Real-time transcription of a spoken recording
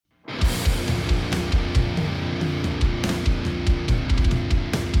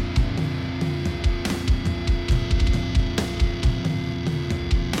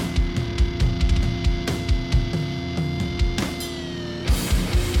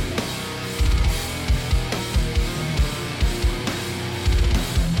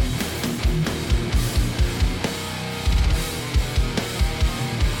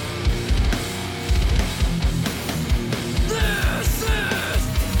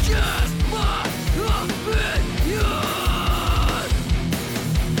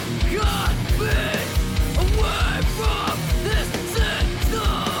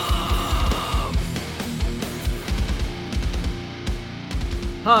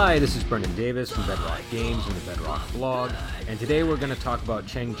Hi, this is Brendan Davis from Bedrock Games and the Bedrock blog, and today we're going to talk about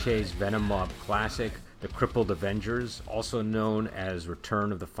Chang Che's Venom Mob classic, The Crippled Avengers, also known as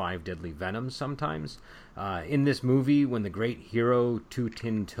Return of the Five Deadly Venoms sometimes. In this movie, when the great hero Tu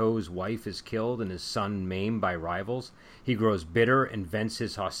Tin To's wife is killed and his son maimed by rivals, he grows bitter and vents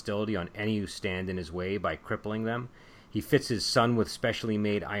his hostility on any who stand in his way by crippling them. He fits his son with specially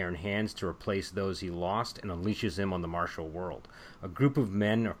made iron hands to replace those he lost and unleashes him on the martial world. A group of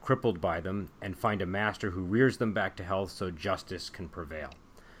men are crippled by them and find a master who rears them back to health so justice can prevail.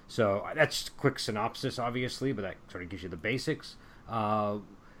 So that's a quick synopsis, obviously, but that sort of gives you the basics.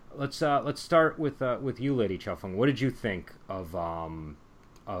 Let's start with you, Lady Chaofeng. What did you think of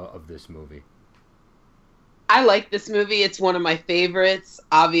this movie? I like this movie. It's one of my favorites,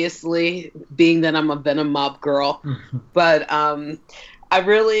 obviously, being that I'm a Venom Mob girl. But I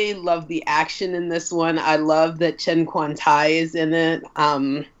really love the action in this one. I love that Chen Quan Tai is in it.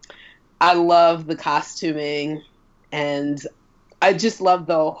 I love the costuming, and I just love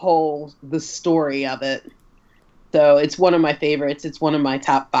the story of it. So it's one of my favorites. It's one of my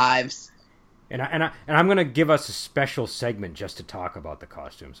top fives. And I'm going to give us a special segment just to talk about the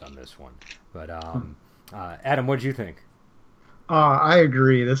costumes on this one. But Adam, what did you think? I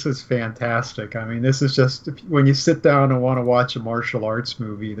agree. This is fantastic. I mean, this is just, when you sit down and want to watch a martial arts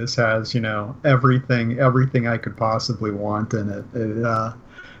movie, this has, everything I could possibly want in it.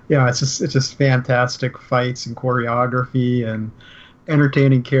 It's just fantastic fights and choreography and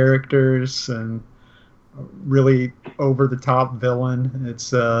entertaining characters and really over the top villain. It's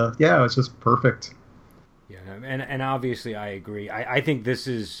just perfect. Yeah, and obviously I agree. I think this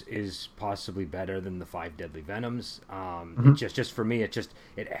is possibly better than the Five Deadly Venoms. Just for me, it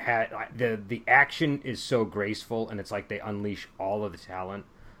had the action is so graceful, and it's like they unleash all of the talent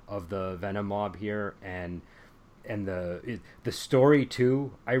of the Venom Mob here, and the story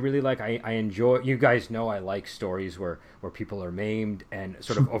too. I really like. I enjoy. You guys know I like stories where people are maimed and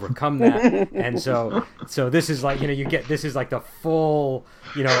sort of overcome that. And so this is like, this is like the full,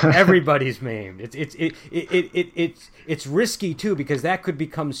 everybody's maimed. It's risky too, because that could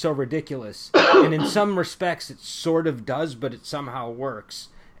become so ridiculous. And in some respects it sort of does, but it somehow works.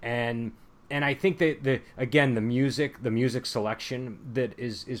 And I think that the music selection that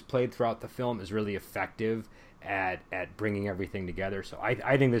is played throughout the film is really effective at bringing everything together. So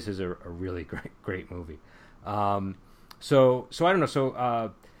I think this is a really great movie. So I don't know.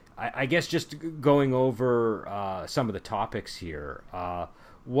 So I guess just going over some of the topics here.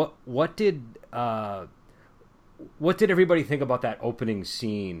 What did everybody think about that opening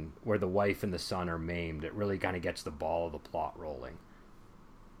scene where the wife and the son are maimed? It really kind of gets the ball of the plot rolling.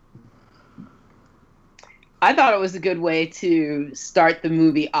 I thought it was a good way to start the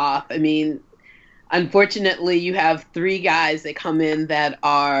movie off. I mean, unfortunately, you have three guys that come in that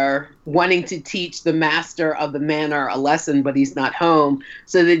are wanting to teach the master of the manor a lesson, but he's not home.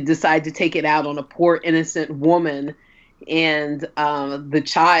 So they decide to take it out on a poor innocent woman and the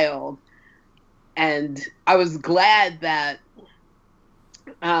child. And I was glad that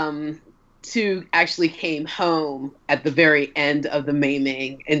Tu actually came home at the very end of the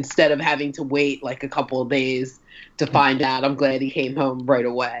maiming instead of having to wait like a couple of days to find out. I'm glad he came home right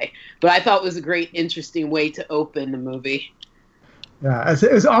away. But I thought it was a great, interesting way to open the movie. Yeah,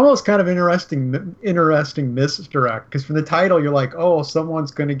 it was almost kind of interesting misdirect, because from the title you're like, oh,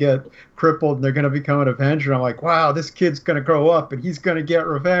 someone's going to get crippled and they're going to become an Avenger. I'm like, wow, this kid's going to grow up and he's going to get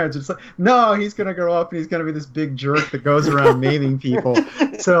revenge. It's like, no, he's going to grow up and he's going to be this big jerk that goes around maiming people.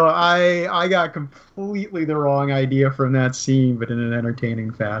 So I got completely the wrong idea from that scene, but in an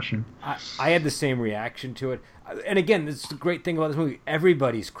entertaining fashion. I had the same reaction to it. And again, this is the great thing about this movie.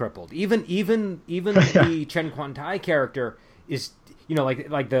 Everybody's crippled. Even the Chen Quan Tai character is,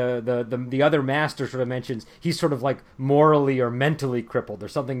 like the other master sort of mentions, he's sort of like morally or mentally crippled.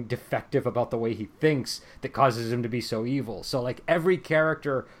 There's something defective about the way he thinks that causes him to be so evil. So like every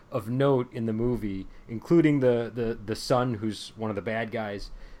character of note in the movie, including the son who's one of the bad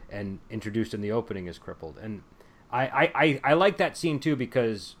guys and introduced in the opening, is crippled. And I like that scene too,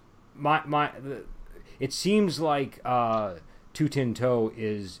 because it seems like Tu Tin To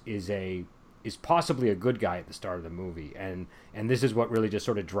is possibly a good guy at the start of the movie, and this is what really just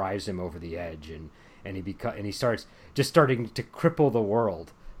sort of drives him over the edge, and he starts starting to cripple the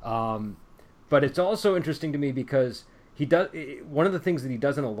world. But it's also interesting to me because one of the things that he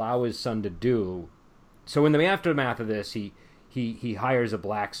doesn't allow his son to do. So in the aftermath of this, he hires a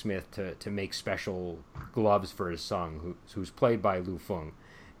blacksmith to make special gloves for his son, who's played by Lu Feng,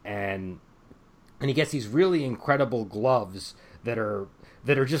 and he gets these really incredible gloves that are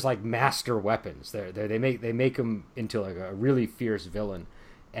just like master weapons. They make him into like a really fierce villain,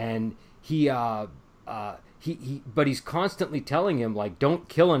 and but he's constantly telling him, like, don't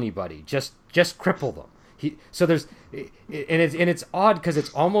kill anybody, just cripple them. So there's, and it's odd because it's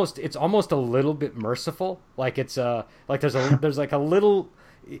almost a little bit merciful. Like it's like there's like a little,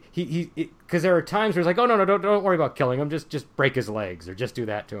 because there are times where it's like, oh no, don't worry about killing him, just break his legs or just do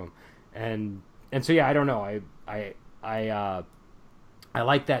that to him, and so yeah, I don't know, I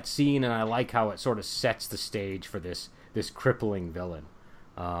like that scene, and I like how it sort of sets the stage for this crippling villain.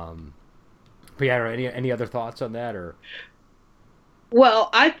 But yeah, any other thoughts on that? Or well,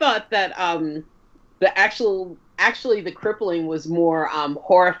 I thought that actually the crippling was more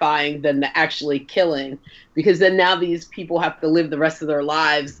horrifying than the actually killing, because then now these people have to live the rest of their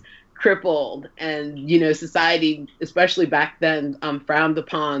lives crippled, and society, especially back then, frowned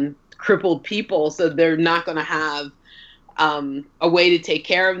upon crippled people, so they're not going to have a way to take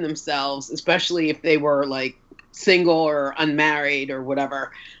care of themselves, especially if they were like single or unmarried or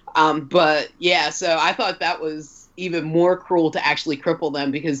whatever. But yeah, so I thought that was even more cruel to actually cripple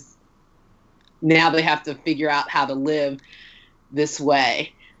them, because now they have to figure out how to live this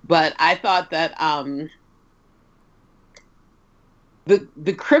way. But I thought that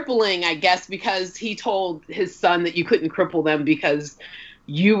the crippling, I guess, because he told his son that you couldn't cripple them because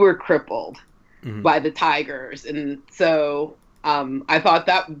you were crippled by the tigers. And so I thought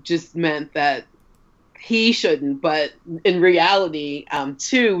that just meant that he shouldn't. But in reality,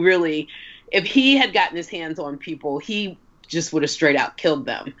 too, really, if he had gotten his hands on people, he just would have straight out killed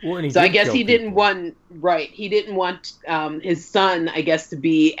them. Well, so I guess he didn't want, he didn't want his son, I guess, to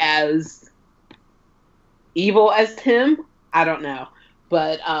be as evil as him. I don't know.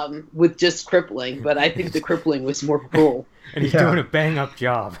 But with just crippling. But I think the crippling was more cruel. And he's doing a bang-up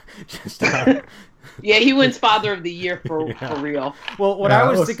job. Yeah, he wins Father of the Year for real. Well, what I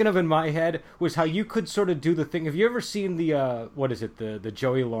was thinking of in my head was how you could sort of do the thing. Have you ever seen the, what is it, the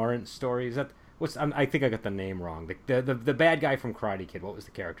Joey Lawrence story? Is that, I think I got the name wrong. The bad guy from Karate Kid, what was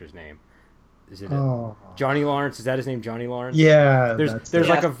the character's name? Is it Johnny Lawrence? Is that his name, Johnny Lawrence? Yeah. There's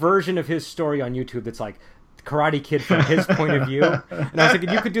like a version of his story on YouTube that's like Karate Kid from his point of view. And I was thinking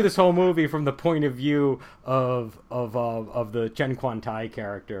you could do this whole movie from the point of view of the Chen Quan Tai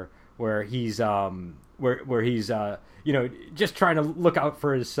character, where he's where he's just trying to look out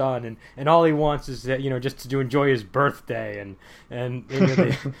for his son, and all he wants is that, just to enjoy his birthday, and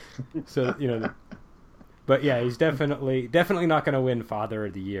but yeah, he's definitely not going to win Father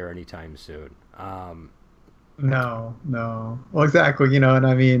of the Year anytime soon. No. Well, exactly. And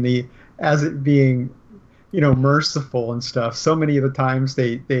I mean, as it being merciful and stuff, so many of the times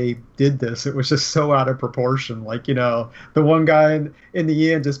they did this, it was just so out of proportion. Like, the one guy in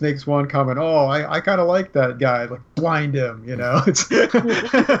the end just makes one comment, oh, I kind of like that guy, like, blind him, it's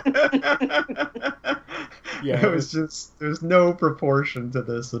yeah, it was just, there's no proportion to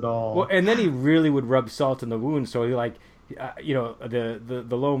this at all. Well, and then he really would rub salt in the wound. So he, like, the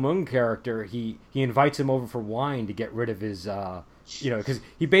Lo Mung character, he invites him over for wine to get rid of his because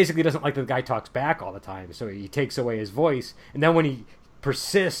he basically doesn't like that the guy talks back all the time, so he takes away his voice. And then when he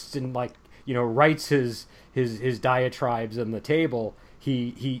persists and, like, writes his diatribes on the table,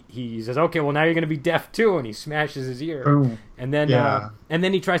 he says, okay, well, now you're going to be deaf too, and he smashes his ear. Boom. And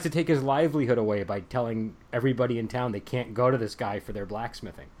then he tries to take his livelihood away by telling everybody in town they can't go to this guy for their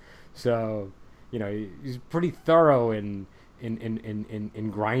blacksmithing. So he's pretty thorough in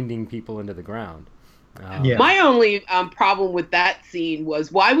grinding people into the ground. My only problem with that scene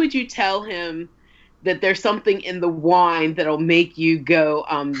was, why would you tell him that there's something in the wine that'll make you go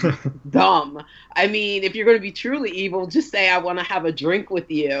dumb? I mean, if you're going to be truly evil, just say, I want to have a drink with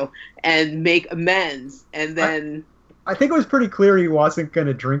you and make amends. And then I think it was pretty clear he wasn't going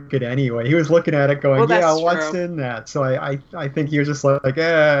to drink it anyway. He was looking at it going, what's in that? So I think he was just like,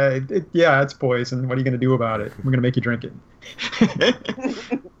 it's poison. What are you going to do about it? I'm going to make you drink it.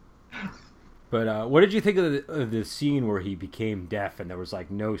 But what did you think of the scene where he became deaf and there was,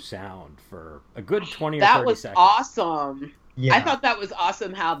 like, no sound for a good 20 or 30 seconds? That was awesome. Yeah. I thought that was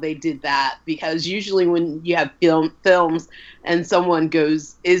awesome how they did that, because usually when you have films and someone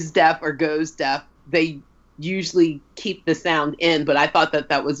is deaf or goes deaf, they usually keep the sound in. But I thought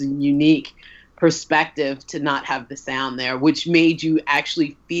that was a unique perspective to not have the sound there, which made you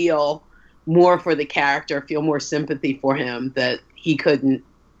actually feel more for the character, feel more sympathy for him, that he couldn't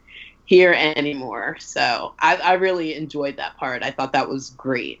hear anymore. So I really enjoyed that part. I thought that was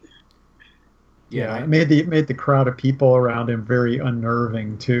great. Yeah, it made the crowd of people around him very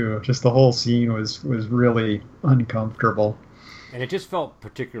unnerving too. Just the whole scene was really uncomfortable. And it just felt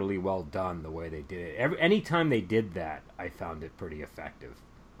particularly well done the way they did it. Anytime they did that, I found it pretty effective.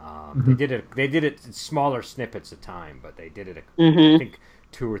 They did it in smaller snippets of time, but they did it. I think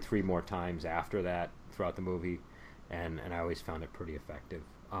 2 or 3 more times after that throughout the movie, and I always found it pretty effective.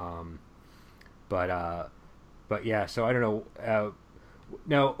 But yeah, so I don't know.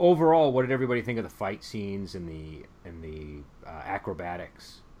 Now, overall, what did everybody think of the fight scenes and the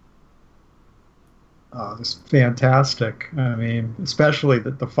acrobatics? It's fantastic. I mean, especially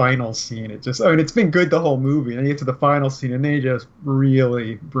the final scene. I mean, it's been good the whole movie, and then you get to the final scene, and they just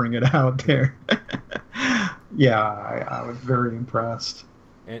really bring it out there. Yeah, I was very impressed.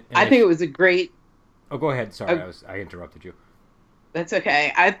 And I think it was a great. Oh, go ahead. Sorry, I interrupted you. That's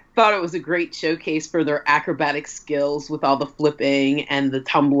okay. I thought it was a great showcase for their acrobatic skills with all the flipping and the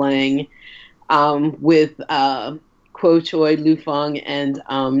tumbling, with Kuo Choi, Lu Feng, and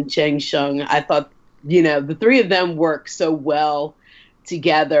Chang Sheng. I thought, the three of them work so well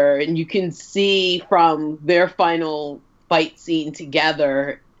together, and you can see from their final fight scene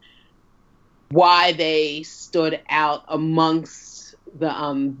together why they stood out amongst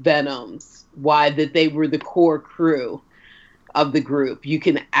the Venoms, why that they were the core crew of the group. You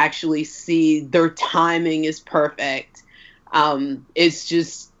can actually see their timing is perfect. It's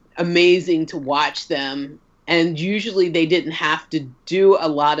just amazing to watch them. And usually they didn't have to do a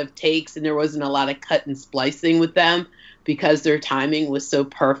lot of takes, and there wasn't a lot of cut and splicing with them because their timing was so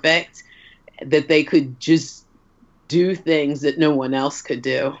perfect that they could just do things that no one else could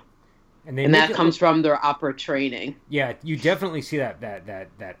do. And that comes from their opera training. Yeah, you definitely see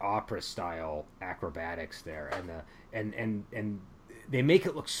that opera style acrobatics there, and they make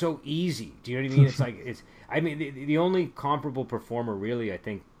it look so easy. Do you know what I mean? The only comparable performer really, I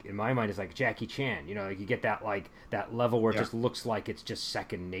think, in my mind, is like Jackie Chan. Like you get that that level where it just looks like it's just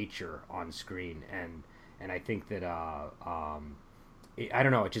second nature on screen, and I think that I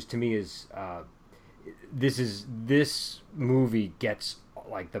don't know. It just to me is this movie gets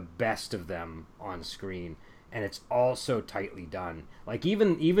like the best of them on screen, and it's all so tightly done. Like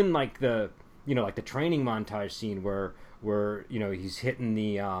even like the like the training montage scene where he's hitting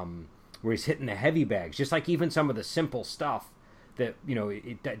the heavy bags, just like even some of the simple stuff that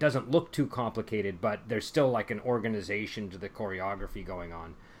it doesn't look too complicated, but there's still like an organization to the choreography going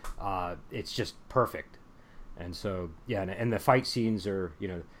on. It's just perfect. And so yeah, and the fight scenes are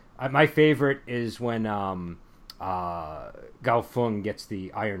my favorite is when Gao Feng gets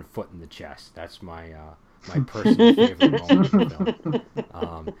the iron foot in the chest. That's my personal favorite moment of the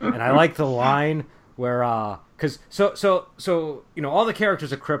film. And I like the line where because so all the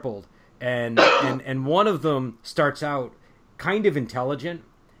characters are crippled, and one of them starts out kind of intelligent,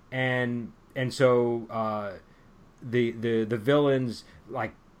 and so the villains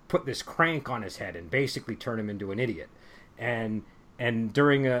like put this crank on his head and basically turn him into an idiot, and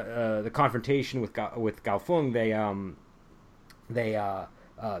during the confrontation with Gao Feng, that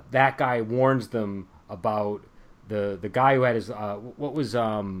guy warns them about the guy who had his what was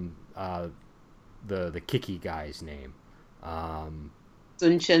the Kiki guy's name? Sun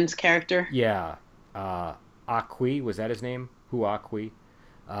Shen's character. Yeah, Akui, was that his name? Hu Akui.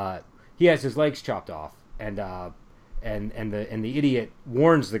 He has his legs chopped off, and the idiot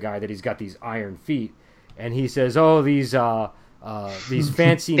warns the guy that he's got these iron feet, and he says, "Oh, these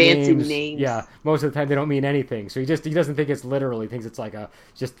fancy names. Yeah, most of the time they don't mean anything." So he doesn't think it's literal. He thinks it's like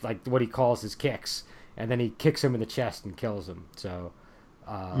just like what he calls his kicks, and then he kicks him in the chest and kills him. So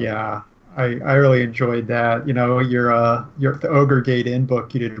yeah, I really enjoyed that. Your the Ogre Gate Inn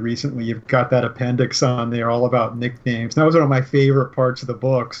book you did recently, you've got that appendix on there all about nicknames. That was one of my favorite parts of the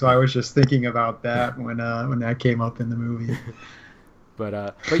book. So I was just thinking about that when that came up in the movie.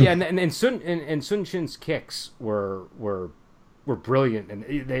 But yeah, and Sun Shin's kicks were brilliant, and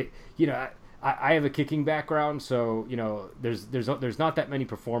they I have a kicking background, so there's not that many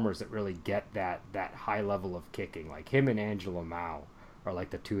performers that really get that high level of kicking. Like him and Angela Mao are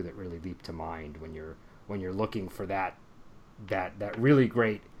like the two that really leap to mind when you're looking for that really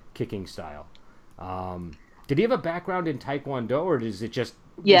great kicking style. Did he have a background in Taekwondo, or is it just?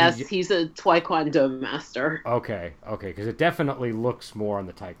 Yes, he's a Taekwondo master. Okay, because it definitely looks more on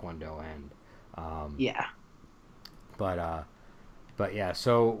the Taekwondo end. Yeah. But yeah,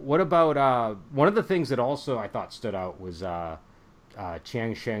 so what about one of the things that also I thought stood out was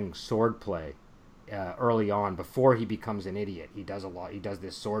Chiang Sheng's swordplay early on before he becomes an idiot. He does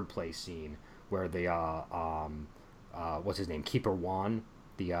this swordplay scene where the what's his name, Keeper Wan,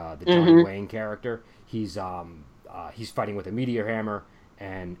 the Johnny Wayne character, he's fighting with a meteor hammer,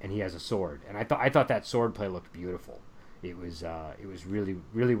 and he has a sword, and I thought that swordplay looked beautiful. It was really,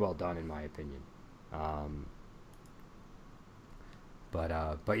 really well done in my opinion. But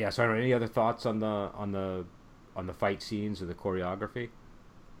yeah, so I don't know, any other thoughts on the fight scenes or the choreography?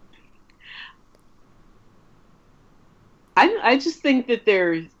 I just think that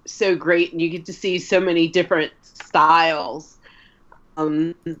they're so great, and you get to see so many different styles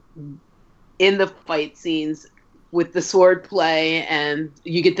um, in the fight scenes with the sword play, and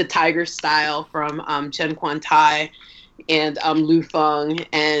you get the tiger style from Chen Quan Tai and Lu Feng,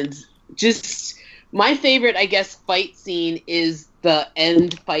 and just my favorite, I guess, fight scene is the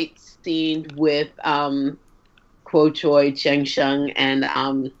end fight scene with Kuo Choi, Cheng Sheng,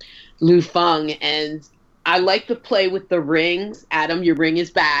 and Lu Feng, and I like to play with the rings. Adam, your ring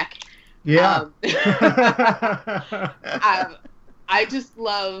is back. Yeah. I just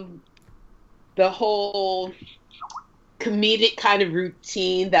love the whole comedic kind of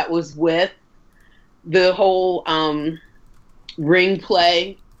routine that was with the whole ring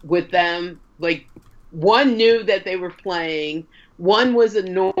play with them. Like, one knew that they were playing, one was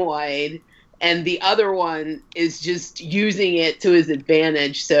annoyed, and the other one is just using it to his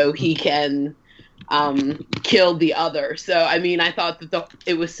advantage so he can kill the other. So, I mean, I thought that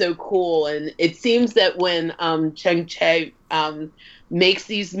it was so cool. And it seems that when Cheng Che makes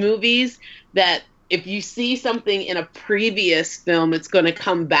these movies, that if you see something in a previous film, it's going to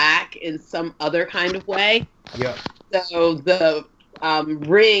come back in some other kind of way. Yeah. So the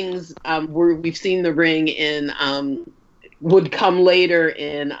rings, we've seen the ring in would come later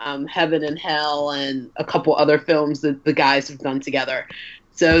in Heaven and Hell and a couple other films that the guys have done together.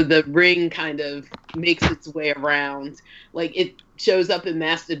 So the ring kind of makes its way around. Like, it shows up in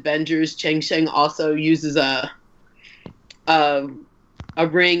Masked Avengers. Cheng Sheng also uses a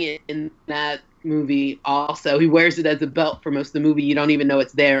ring in that movie also. He wears it as a belt for most of the movie. You don't even know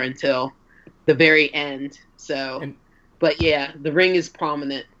it's there until the very end. So, but yeah, the ring is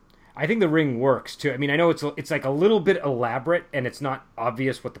prominent. I think the ring works too. I mean, I know it's like a little bit elaborate, and it's not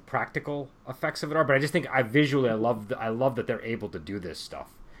obvious what the practical effects of it are. But I just think I love that they're able to do this stuff,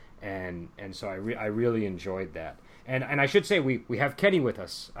 and so I really enjoyed that. And I should say we have Kenny with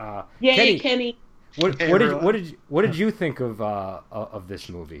us. Yay, Kenny! What did you think of this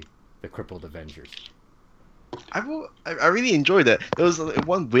movie, The Crippled Avengers? I really enjoyed it. There was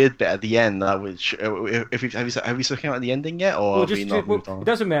one weird bit at the end, which have we spoken about the ending yet, or have we not moved on? It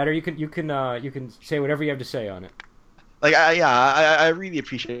doesn't matter. You can say whatever you have to say on it. Like, I really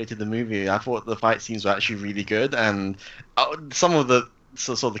appreciated the movie. I thought the fight scenes were actually really good, and some of the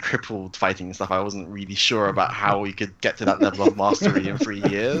sort of the crippled fighting and stuff, I wasn't really sure about how we could get to that level of mastery in 3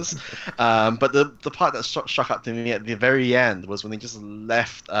 years. But the part that struck up to me at the very end was when they just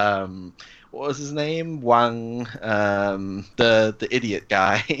left. What was his name? Wang, the idiot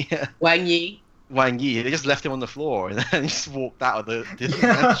guy. Wang Yi. Wang Yi. They just left him on the floor and then just walked out of the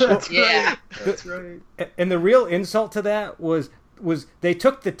dimension. Yeah, that's right. And the real insult to that was they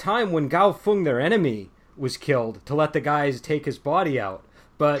took the time when Gao Feng, their enemy, was killed to let the guys take his body out,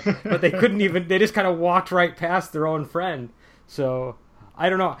 but they couldn't even. They just kind of walked right past their own friend. So I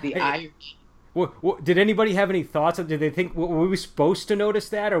don't know. The irony. Did anybody have any thoughts? Did they think, were we supposed to notice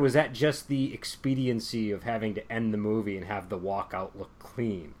that, or was that just the expediency of having to end the movie and have the walkout look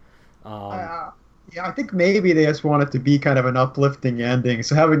clean? Yeah, I think maybe they just wanted to be kind of an uplifting ending.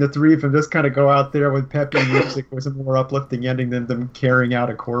 So having the three of them just kind of go out there with peppy music was a more uplifting ending than them carrying out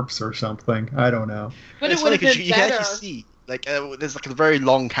a corpse or something. I don't know. But it would have been you better. can actually see. Like there's like a very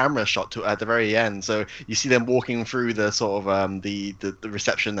long camera shot at the very end, so you see them walking through the sort of the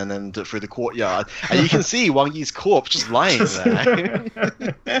reception and then through the courtyard, and you can see Wang Yi's corpse just lying there.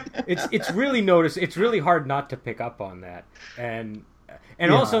 It's really noticed. It's really hard not to pick up on that, and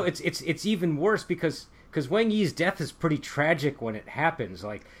also it's even worse because Wang Yi's death is pretty tragic when it happens.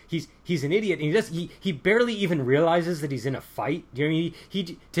 Like he's an idiot, and he barely even realizes that he's in a fight. You know,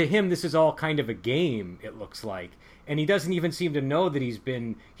 he to him this is all kind of a game. It looks like. And he doesn't even seem to know that he's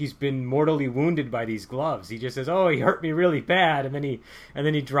been mortally wounded by these gloves. He just says, "Oh, he hurt me really bad," and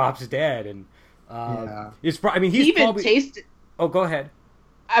then he drops dead. And he's probably tasted. Oh, go ahead.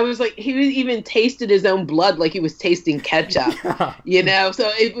 I was like, he even tasted his own blood like he was tasting ketchup. Yeah. You know, so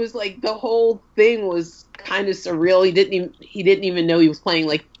it was like the whole thing was kind of surreal. He didn't even know he was playing.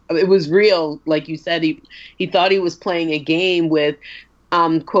 Like, it was real, like you said. He thought he was playing a game with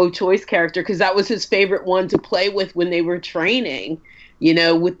Kuo Choi's character, because that was his favorite one to play with when they were training, you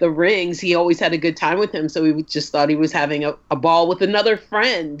know, with the rings. He always had a good time with him, so he just thought he was having a ball with another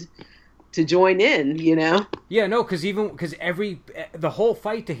friend to join in, you know? Yeah, no, because the whole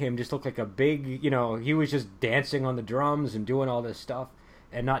fight to him just looked like a big, you know, he was just dancing on the drums and doing all this stuff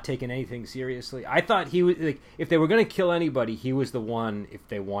and not taking anything seriously. I thought he was, like, if they were going to kill anybody, he was the one if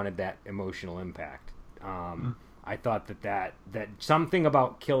they wanted that emotional impact. I thought that something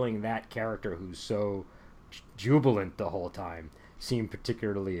about killing that character who's so jubilant the whole time seemed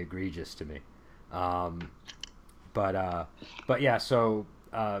particularly egregious to me. but yeah. So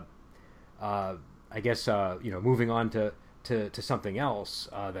I guess moving on to something else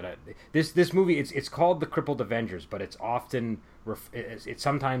this movie it's called The Crippled Avengers, but it's often it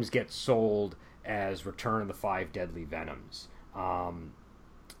sometimes gets sold as Return of the Five Deadly Venoms.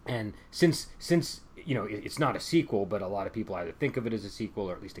 And since it's not a sequel, but a lot of people either think of it as a sequel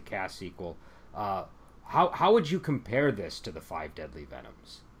or at least a cast sequel, how would you compare this to the Five Deadly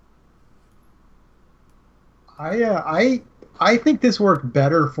Venoms? I think this worked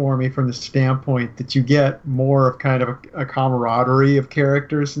better for me from the standpoint that you get more of kind of a camaraderie of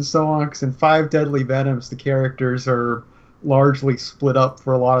characters and so on. Because in Five Deadly Venoms, the characters are largely split up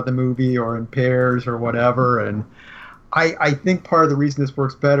for a lot of the movie or in pairs or whatever. And I think part of the reason this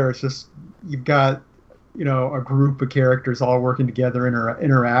works better is just you've got a group of characters all working together,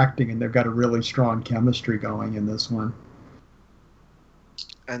 interacting, and they've got a really strong chemistry going in this one.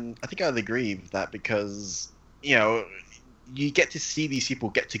 And I think I'd agree with that because you get to see these people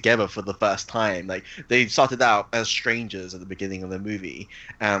get together for the first time. Like, they started out as strangers at the beginning of the movie,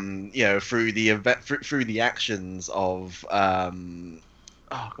 through the actions of oh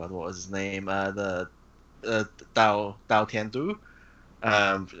god, what was his name? The Dao Tiandu.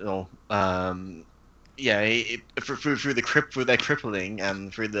 Through their crippling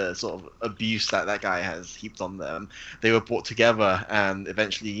and through the sort of abuse that guy has heaped on them, they were brought together, and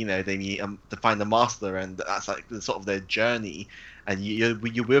eventually, they need to find the master, and that's like the sort of their journey, and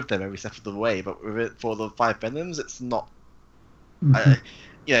you're with them every step of the way. But with it, for the Five Venoms, it's not. There's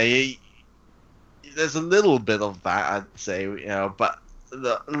a little bit of that, I'd say, but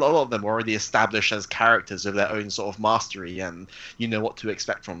a lot of them are already established as characters of their own sort of mastery, and you know what to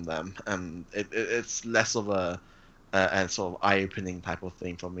expect from them, and it's less of a sort of eye-opening type of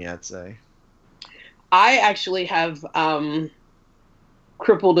thing for me, I'd say. I actually have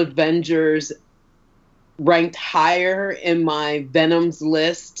Crippled Avengers ranked higher in my Venoms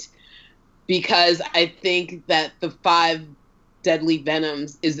list because I think that the Five Deadly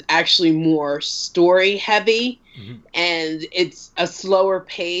Venoms is actually more story heavy, and it's a slower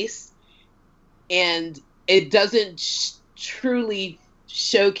pace, and it doesn't truly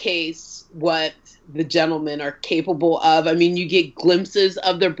showcase what the gentlemen are capable of. I mean, you get glimpses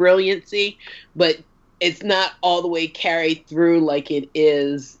of their brilliancy, but it's not all the way carried through like it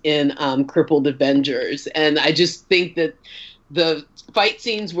is in Crippled Avengers. And I just think that the fight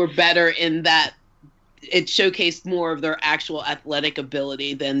scenes were better in that it showcased more of their actual athletic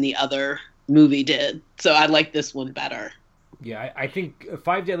ability than the other movie did. So I like this one better. Yeah, I think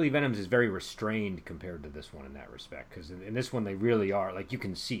Five Deadly Venoms is very restrained compared to this one in that respect, because in this one they really are, like, you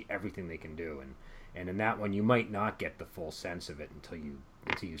can see everything they can do, and in that one you might not get the full sense of it until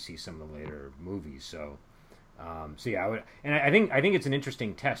you see some of the later movies. So yeah, I think it's an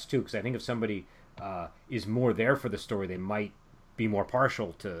interesting test too, because I think if somebody is more there for the story, they might be more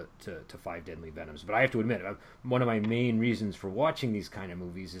partial to Five Deadly Venoms. But I have to admit, one of my main reasons for watching these kind of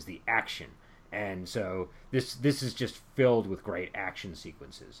movies is the action. And so this is just filled with great action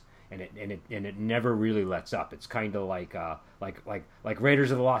sequences, and it never really lets up. It's kind of like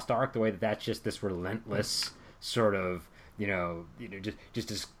Raiders of the Lost Ark, the way that's just this relentless sort of just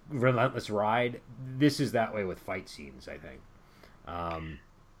this relentless ride. This is that way with fight scenes, I think.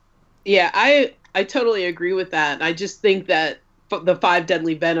 Yeah, I totally agree with that. I just think that the Five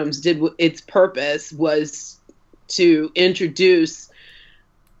Deadly Venoms did its purpose was to introduce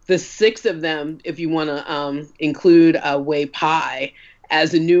the six of them, if you want to include Wei Pai,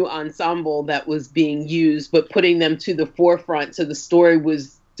 as a new ensemble that was being used, but putting them to the forefront so the story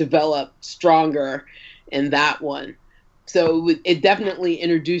was developed stronger in that one. So it definitely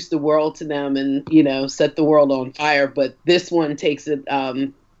introduced the world to them and, set the world on fire. But this one takes it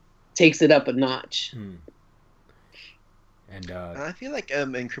up a notch. And I feel like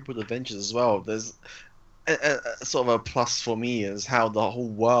in Crippled Avengers as well, there's a sort of a plus for me is how the whole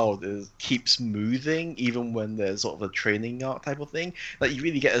world keeps moving even when there's sort of a training arc type of thing. Like, you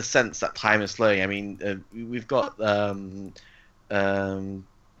really get a sense that time is slowing. I mean, we've got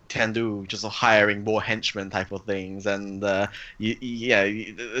Tiandu just hiring more henchmen type of things, and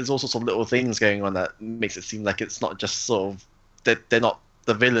there's all sorts of little things going on that makes it seem like it's not just sort of that they're not.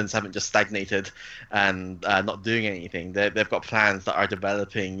 The villains haven't just stagnated and not doing anything. They've got plans that are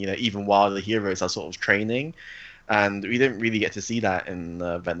developing, even while the heroes are sort of training. And we didn't really get to see that in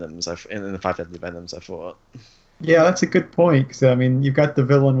Venoms, in the Five Deadly Venoms, I thought. Yeah, that's a good point. Because, I mean, you've got the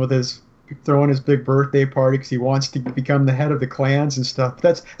villain with his throwing his big birthday party because he wants to become the head of the clans and stuff.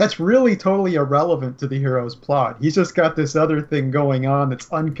 That's really totally irrelevant to the hero's plot. He's just got this other thing going on that's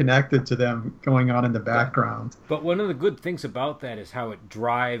unconnected to them going on in the background. But one of the good things about that is how it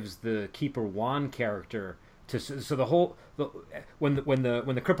drives the Keeper Wan character so when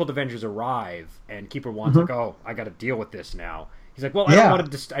the crippled Avengers arrive and Keeper Wan's like, oh, I got to deal with this now. He's like, well, I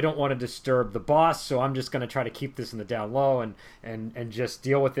don't want to disturb the boss, so I'm just going to try to keep this in the down low and just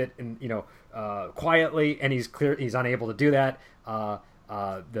deal with it and quietly. And he's unable to do that.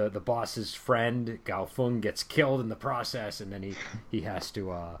 The boss's friend Gao Feng gets killed in the process, and then he has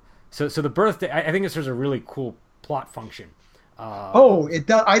to. So the birthday. I think this is a really cool plot function. It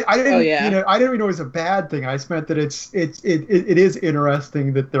does. I didn't. I didn't even know it was a bad thing. I just meant that it is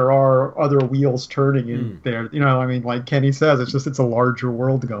interesting that there are other wheels turning in there. I mean, like Kenny says, it's a larger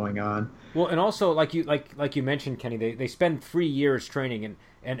world going on. Well, and also like you mentioned, Kenny, they spend 3 years training,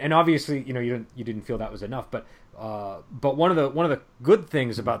 and obviously you didn't feel that was enough, but one of the good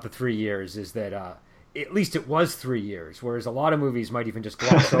things about the 3 years is that at least it was 3 years, whereas a lot of movies might even just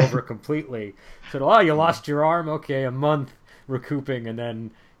gloss over completely. So, you lost your arm, okay, a month recouping, and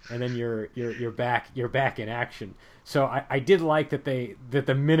then you're back in action. So I did like that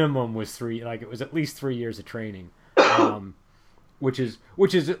the minimum was 3, like it was at least 3 years of training, which is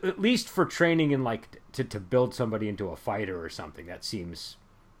at least for training in like to build somebody into a fighter or something. That seems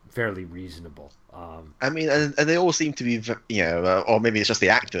fairly reasonable. I mean, and they all seem to be, or maybe it's just the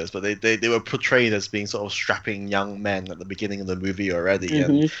actors, but they were portrayed as being sort of strapping young men at the beginning of the movie already,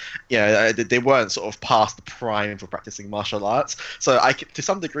 and they weren't sort of past the prime for practicing martial arts. So to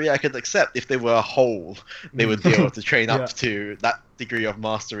some degree, I could accept if they were whole, they would be able to train up to that degree of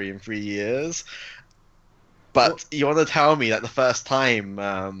mastery in 3 years. But you want to tell me that the first time,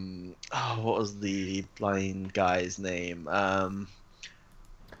 what was the blind guy's name?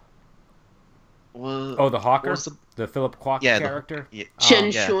 The Hawker, the Philip Kwok character, Chen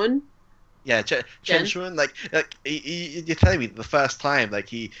Shun. Yeah, Chen Shun. Like you're telling me the first time, like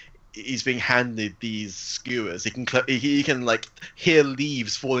he's being handed these skewers. He can like hear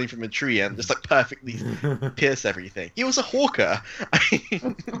leaves falling from a tree and just like perfectly pierce everything. He was a hawker.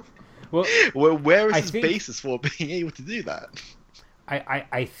 Well, where is his basis for being able to do that?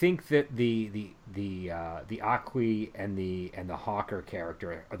 I think that the Akui and the Hawker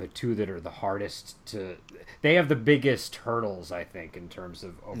character are the two that are the hardest to. They have the biggest hurdles, I think, in terms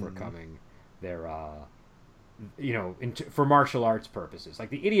of overcoming their, for martial arts purposes. Like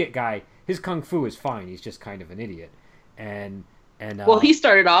the idiot guy, his kung fu is fine. He's just kind of an idiot, and well, he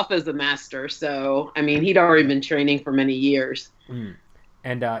started off as a master, so I mean, he'd already been training for many years.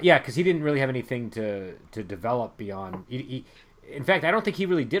 And because he didn't really have anything to develop beyond. In fact, I don't think he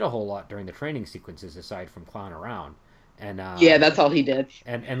really did a whole lot during the training sequences aside from clowning around. And that's all he did.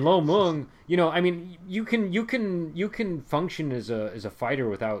 And Lo Mung, I mean, you can function as a fighter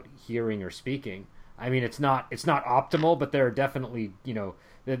without hearing or speaking. I mean, it's not optimal, but there are definitely,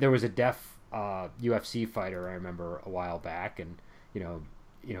 there was a deaf UFC fighter I remember a while back, and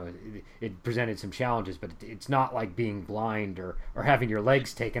it presented some challenges, but it's not like being blind or having your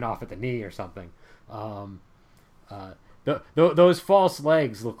legs taken off at the knee or something. Those false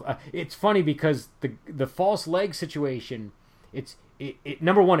legs look. It's funny because the false leg situation. It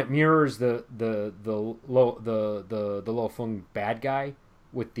number one, it mirrors the Lo Feng bad guy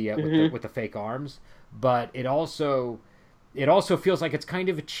with the fake arms, but it also feels like it's kind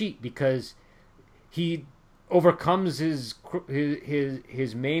of a cheat because he overcomes his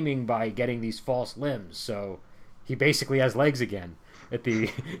maiming by getting these false limbs, so he basically has legs again at the.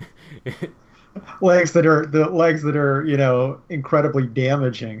 legs that are incredibly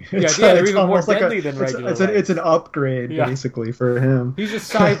damaging. They're even more deadly than regular legs. It's an upgrade basically for him. He's a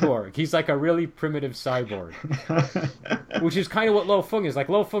cyborg. He's like a really primitive cyborg, which is kind of what Lo Feng is. Like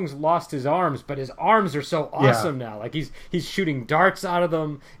Lo Feng's lost his arms, but his arms are so awesome now. Like he's shooting darts out of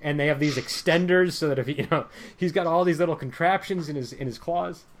them, and they have these extenders so that if he's got all these little contraptions in his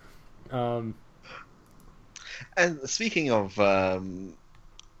claws. And speaking of.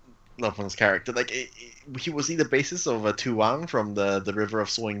 Lo Feng's character, like was he the basis of a Tu-Wang from the River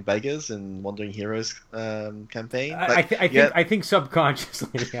of Soaring Beggars in Wandering Heroes campaign? Like, I think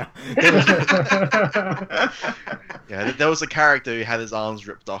subconsciously, yeah. There was a character who had his arms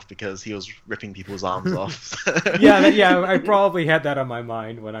ripped off because he was ripping people's arms off. I probably had that on my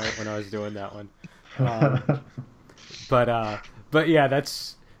mind when I was doing that one. But yeah,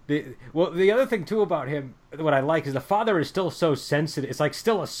 that's. The other thing too about him, what I like is the father is still so sensitive. It's like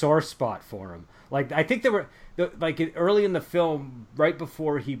still a sore spot for him. Like I think there were early in the film, right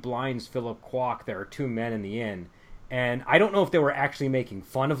before he blinds Philip Kwok, there are two men in the inn, and I don't know if they were actually making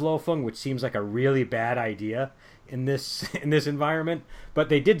fun of Lo Feng, which seems like a really bad idea in this environment. But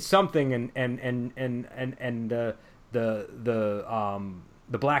they did something, and the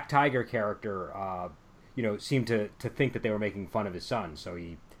Black Tiger character, seemed to think that they were making fun of his son, so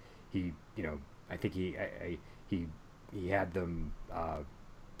he I think he had them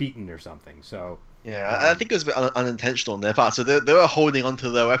beaten or something. So yeah, I think it was a bit unintentional on their part. So they were holding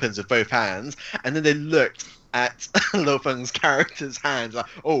onto their weapons with both hands, and then they looked at Lo Feng's character's hands like,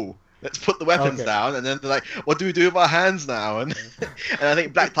 oh, let's put the weapons down. And then they're like, what do we do with our hands now? And and I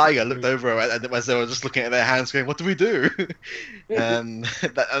think Black Tiger looked over and as they were just looking at their hands going, what do we do? And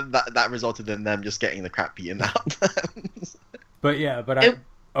that resulted in them just getting the crap beaten out. But yeah,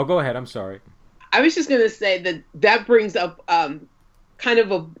 go ahead. I'm sorry. I was just going to say that brings up kind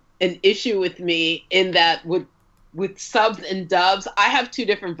of an issue with me in that with subs and dubs, I have two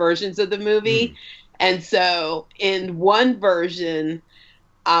different versions of the movie. And so in one version,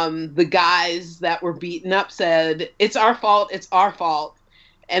 the guys that were beaten up said, it's our fault, it's our fault.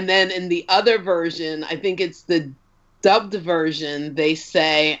 And then in the other version, I think it's the dubbed version, they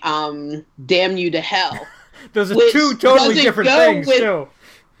say, damn you to hell. Those are two totally different things, too.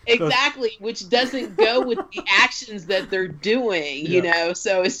 Exactly, which doesn't go with the actions that they're doing, you know?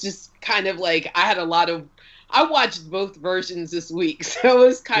 So it's just kind of like, I watched both versions this week, so it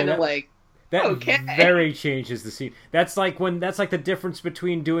was kind of like, that very changes the scene. That's like the difference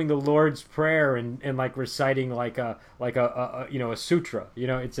between doing the Lord's Prayer and like reciting like a a sutra. You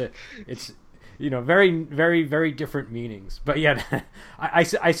know, it's very, very, very different meanings. But yeah, I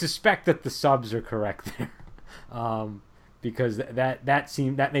suspect that the subs are correct there, because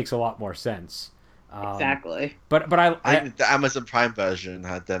that makes a lot more sense. Exactly. But I think the Amazon Prime version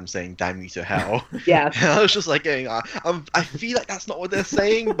had them saying "damn you to hell." Yeah. And I was just like, I feel like that's not what they're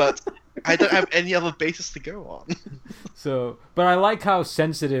saying, but I don't have any other basis to go on. So, but I like how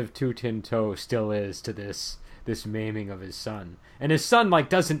sensitive Tu Tin To still is to this maiming of his son, and his son like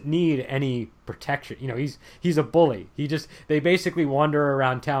doesn't need any protection. You know, he's a bully. They basically wander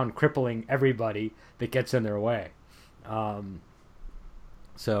around town crippling everybody that gets in their way.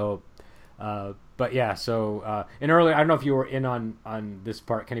 But yeah, so and earlier, I don't know if you were in on this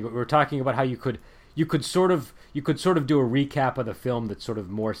part, Kenny, but we were talking about how you could sort of do a recap of the film that's sort of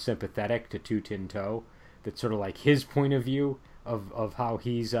more sympathetic to Tu Tin To, that's sort of like his point of view of how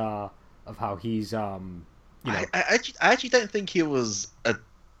he's I actually don't think he was a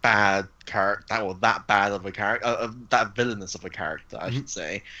bad character, or that bad of a character, that villainous of a character, I should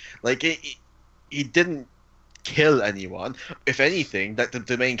say. Like he didn't kill anyone. If anything, that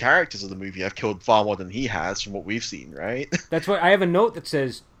the main characters of the movie have killed far more than he has, from what we've seen, right? That's why I have a note that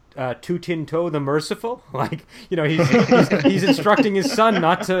says Tu Tin To the Merciful. Like, you know, he's instructing his son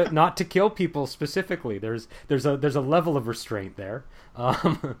not to kill people specifically. There's a level of restraint there.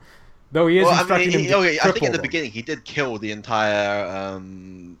 Though he is instructing him to I think in the them. beginning he did kill the entire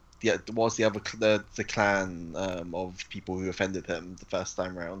the clan of people who offended him the first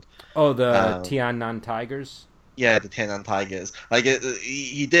time around. Oh, the Tiannan Tigers. Yeah, the Tiannan Tigers. Like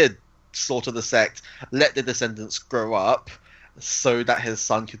he did slaughter the sect, let the descendants grow up, so that his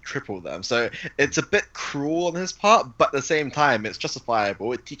son could cripple them. So it's a bit cruel on his part, but at the same time, it's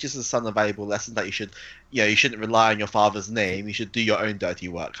justifiable. It teaches his son a valuable lesson that you shouldn't rely on your father's name. You should do your own dirty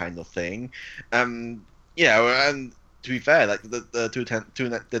work, kind of thing. And to be fair, like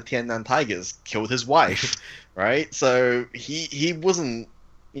the Tiannan Tigers killed his wife, right? So he wasn't.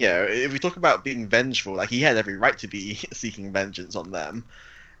 If we talk about being vengeful, like he had every right to be seeking vengeance on them.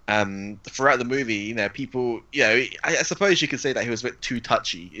 Throughout the movie, people, I suppose you could say that he was a bit too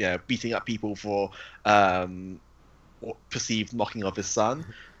touchy, beating up people for perceived mocking of his son.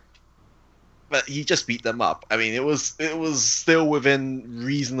 But he just beat them up. I mean, it was still within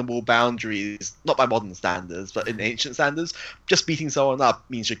reasonable boundaries, not by modern standards, but in ancient standards. Just beating someone up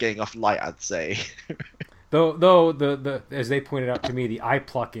means you're getting off light, I'd say. Though the as they pointed out to me, the eye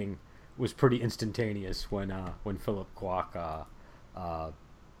plucking was pretty instantaneous when Philip Kwok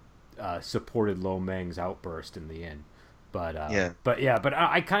supported Lo Meng's outburst in the end. But I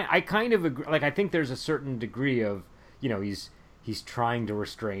kind of agree. Like, I think there's a certain degree of, he's trying to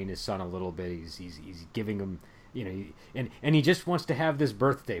restrain his son a little bit. He's giving him, and he just wants to have this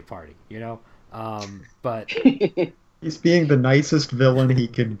birthday party, but he's being the nicest villain he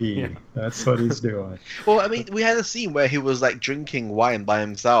can be. Yeah. That's what he's doing. Well, I mean, we had a scene where he was like drinking wine by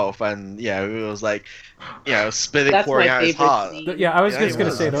himself, and it was like, spitting, pouring out his heart. Yeah, I was just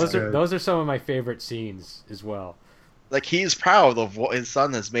gonna say those are some of my favorite scenes as well. Like, he's proud of what his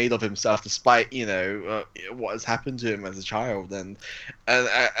son has made of himself, despite what has happened to him as a child, and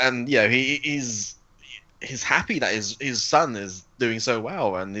he's happy that his son is doing so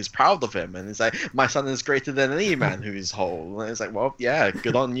well, and he's proud of him, and he's like, my son is greater than any man who is whole. And it's like, well, yeah,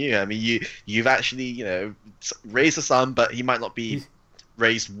 good on you. I mean, you've actually raised a son, but he might not be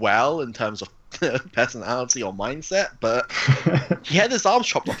raised well in terms of personality or mindset, but he had his arms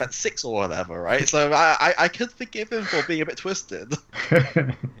chopped off at 6 or whatever, right? So I could forgive him for being a bit twisted.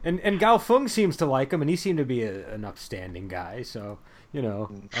 And Gao Feng seems to like him, and he seemed to be an upstanding guy. So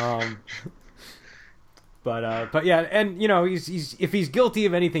but yeah, and he's if he's guilty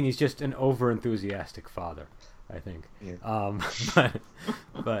of anything, he's just an over enthusiastic father, I think. Yeah.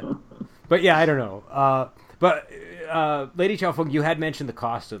 But yeah, I don't know. But Lady Chow Feng, you had mentioned the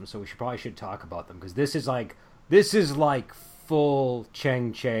costumes, so we should talk about them, because this is like full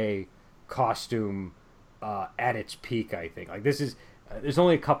Chang Cheh costume at its peak. I think there's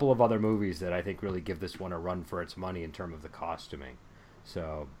only a couple of other movies that I think really give this one a run for its money in terms of the costuming.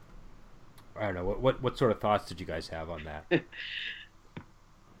 So I don't know what sort of thoughts did you guys have on that?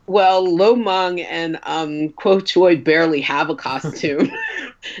 Well, Lo Meng and Kuo Choi barely have a costume.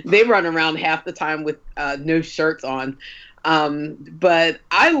 They run around half the time with no shirts on. But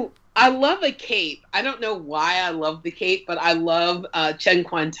I love a cape. I don't know why I love the cape, but I love Chen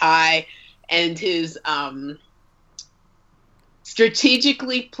Quan Tai and his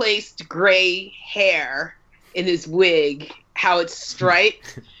strategically placed gray hair in his wig, how it's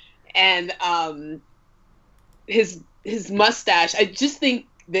striped, and his mustache. I just think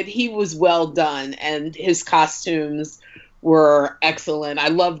that he was well done, and his costumes were excellent. I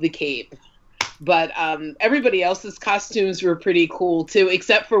love the cape. But everybody else's costumes were pretty cool too,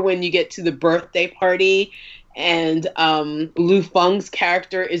 except for when you get to the birthday party and Lu Feng's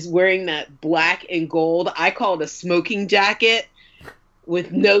character is wearing that black and gold. I call it a smoking jacket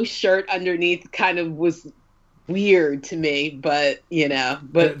with no shirt underneath. Kind of was weird to me, but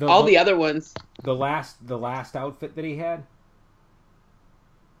all the other ones. The last outfit that he had,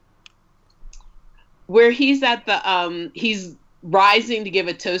 where he's at the he's rising to give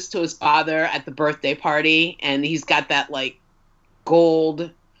a toast to his father at the birthday party, and he's got that like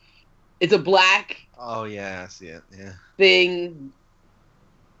gold, it's a black I see it, thing.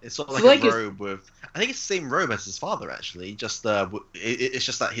 It's sort of like a robe with, I think it's the same robe as his father, actually, just it's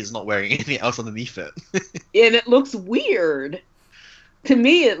just that he's not wearing anything else underneath it. And it looks weird to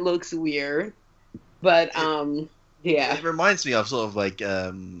me. It looks weird, but yeah, it reminds me of sort of like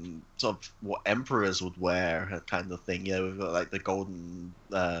sort of what emperors would wear, kind of thing. We've got like the golden,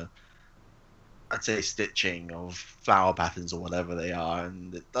 I'd say, stitching of flower patterns or whatever they are,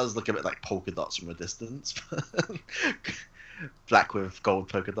 and it does look a bit like polka dots from a distance. Black with gold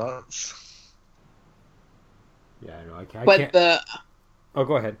polka dots. Yeah, I know. I can't. Oh,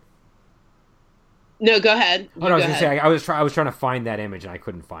 go ahead. No, go ahead. Oh, no, I was going to say, I was trying to find that image and I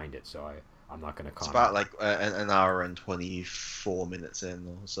couldn't find it, so I'm not going to comment. It's about like an hour and 24 minutes in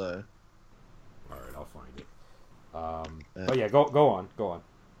or so. All right, I'll find it. But yeah, go on.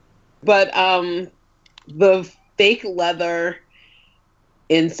 But the fake leather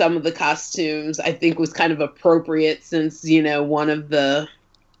in some of the costumes, I think, was kind of appropriate, since one of the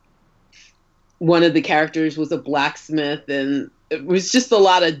characters was a blacksmith, and it was just a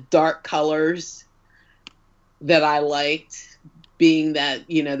lot of dark colors that I liked, being that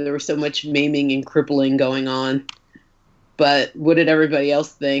there was so much maiming and crippling going on. But what did everybody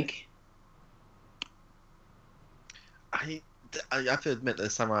else think? I have to admit,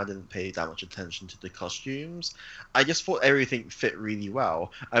 this time I didn't pay that much attention to the costumes. I just thought everything fit really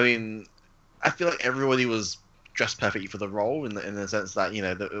well. I mean, I feel like everybody was dressed perfectly for the role, in the sense that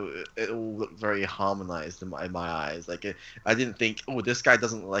it all looked very harmonized in my eyes. Like I didn't think, oh, this guy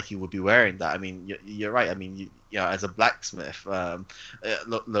doesn't look like he would be wearing that. I mean, you're right. I mean, as a blacksmith, Lo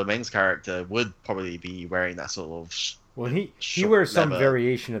Meng's character would probably be wearing that sort of. Well, he wears some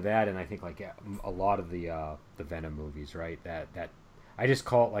variation of that, and I think like a lot of the Venom movies, right? That I just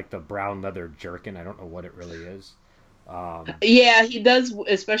call it like the brown leather jerkin. I don't know what it really is. Yeah, he does,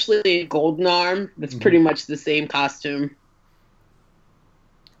 especially Golden Arm. That's pretty much the same costume.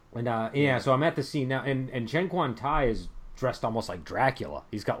 And so I'm at the scene now, and Chen Quan Tai is dressed almost like Dracula.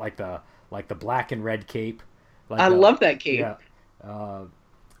 He's got like the black and red cape. I love that cape. Yeah.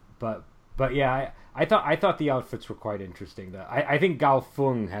 But yeah, I thought the outfits were quite interesting. I think Gao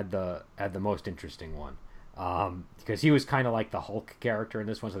Feng had the most interesting one, because he was kind of like the Hulk character in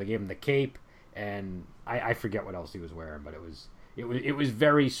this one. So they gave him the cape, and I forget what else he was wearing, but it was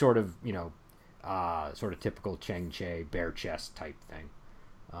very sort of sort of typical Chang Cheh bare chest type thing.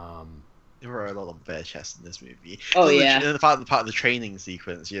 There were a lot of bare chests in this movie. Oh, yeah. The part of the training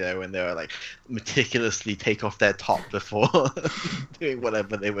sequence, when they were like meticulously take off their top before doing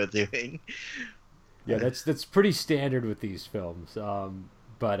whatever they were doing. Yeah, that's pretty standard with these films.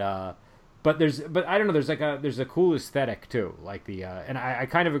 But I don't know. There's a cool aesthetic too. Like and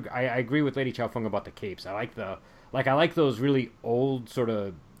I agree with Lady Chow Feng about the capes. I like those really old sort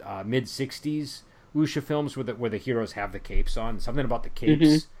of mid '60s wuxia films where the heroes have the capes on. Something about the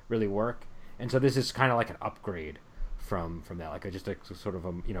capes really work, and so this is kind of like an upgrade from that. Like just a sort of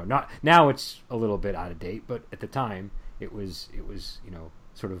not now it's a little bit out of date, but at the time it was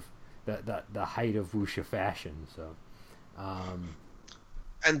sort of the height of wuxia fashion. So.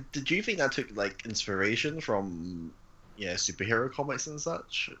 And did you think that took like inspiration from superhero comics and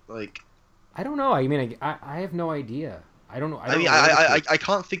such? Like, I don't know. I mean, I have no idea. I don't know. I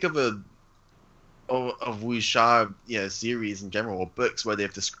can't think of a wuxia series in general or books where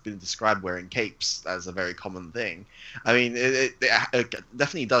they've been described wearing capes as a very common thing. I mean, it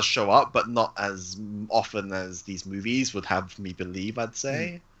definitely does show up, but not as often as these movies would have me believe, I'd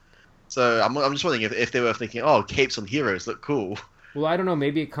say. So I'm just wondering if they were thinking, oh, capes on heroes look cool. Well, I don't know.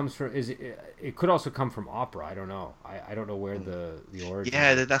 Maybe it comes from. It could also come from opera. I don't know. I don't know where the origin.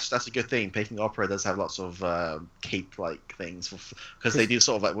 Yeah, that's a good thing. Peking opera does have lots of cape-like things because they do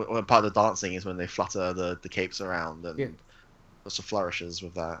sort of like part of the dancing is when they flutter the capes around and lots of flourishes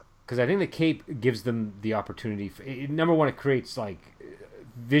with that. Because I think the cape gives them the opportunity. Number one, it creates like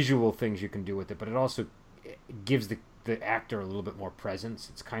visual things you can do with it, but it also gives the actor a little bit more presence.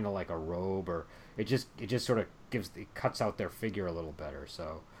 It's kind of like a robe, or it just sort of cuts out their figure a little better.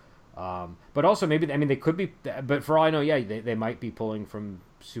 So, but also maybe they could be. But for all I know, they might be pulling from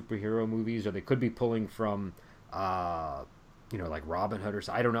superhero movies, or they could be pulling from, like Robin Hood or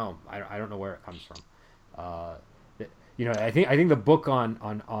so. I don't know. I don't know where it comes from. I think the book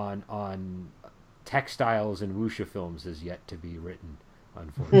on textiles and wuxia films is yet to be written.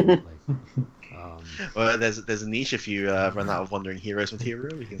 Unfortunately, well, there's a niche if you run out of Wandering Heroes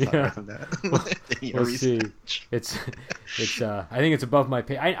material, we can start writing that. We'll see. It's I think it's above my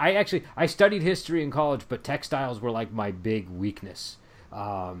pay. I studied history in college, but textiles were like my big weakness.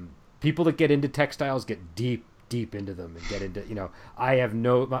 People that get into textiles get deep into them and get into I have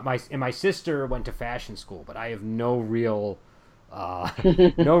my sister went to fashion school, but I have no real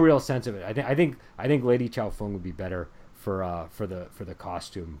sense of it. I think Lady Chow Feng would be better for the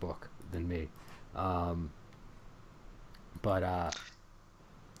costume book than me, but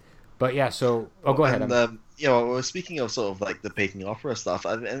yeah. So go ahead. And speaking of sort of like the Peking opera stuff,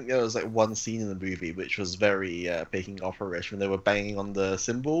 I think there was like one scene in the movie which was very Peking opera-ish when they were banging on the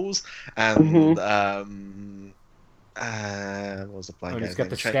cymbals and what was the blind guy's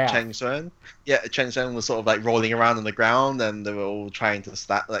name? Cheng Sun. Yeah, Cheng Sun was sort of like rolling around on the ground, and they were all trying to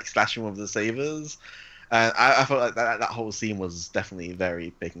slash him with the sabers. And I felt like that whole scene was definitely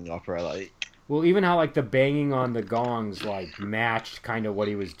very Peking opera like. Well, even how like the banging on the gongs like matched kind of what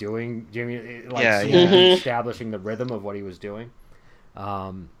he was doing, Jimmy. Establishing the rhythm of what he was doing.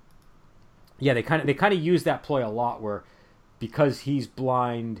 They kind of use that ploy a lot, where because he's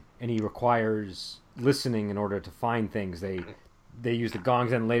blind and he requires listening in order to find things, they use the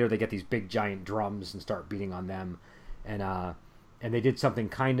gongs, and later they get these big giant drums and start beating on them, and they did something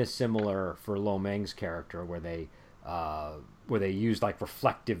kind of similar for Lo Meng's character, where they used like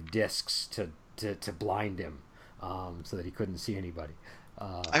reflective discs to blind him, so that he couldn't see anybody.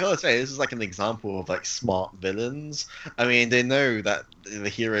 I gotta say, this is like an example of like smart villains. I mean, they know that the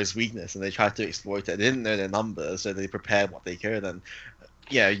hero's weakness, and they try to exploit it. They didn't know their numbers, so they prepared what they could, and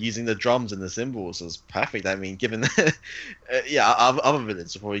using the drums and the cymbals was perfect. I mean, given other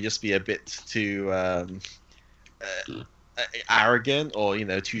villains would probably just be a bit too arrogant or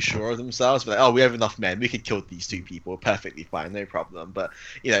too sure of themselves, but we have enough men, we could kill these two people perfectly fine, no problem. But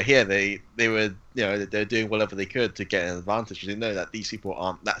here they were they're doing whatever they could to get an advantage. They know that these people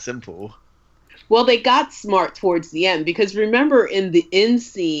aren't that simple. Well, they got smart towards the end, because remember in the end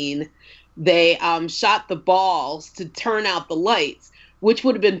scene they shot the balls to turn out the lights, which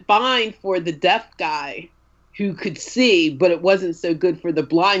would have been fine for the deaf guy who could see, but it wasn't so good for the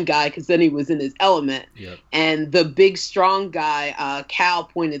blind guy, because then he was in his element. Yep. And the big, strong guy, Cal,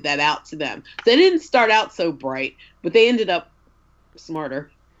 pointed that out to them. They didn't start out so bright, but they ended up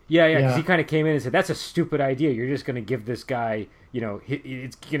smarter. Yeah, because he kind of came in and said, that's a stupid idea. You're just going to give this guy,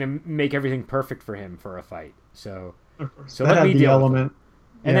 it's going to make everything perfect for him for a fight. So let me deal with it.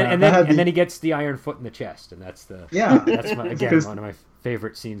 And then he gets the iron foot in the chest, and that's one of my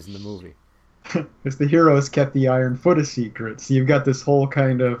favorite scenes in the movie. Because the heroes kept the iron foot a secret, so you've got this whole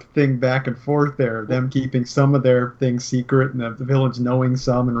kind of thing back and forth there, them keeping some of their things secret and the villains knowing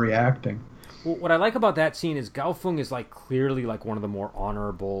some and reacting. Well, what I like about that scene is Gao Feng is like clearly like one of the more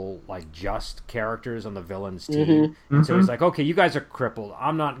honorable, like just characters on the villains team. And so he's like, okay, you guys are crippled,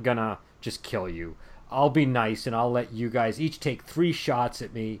 I'm not gonna just kill you, I'll be nice and I'll let you guys each take 3 shots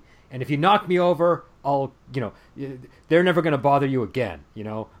at me, and if you knock me over, I'll they're never going to bother you again,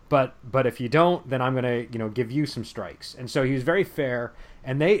 but if you don't, then I'm going to give you some strikes. And so he was very fair,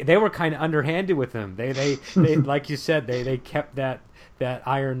 and they were kind of underhanded with him. They like you said, they kept that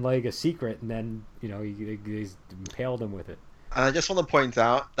iron leg a secret, and then he impaled him with it. And I just want to point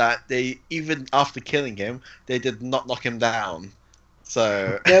out that they, even after killing him, they did not knock him down.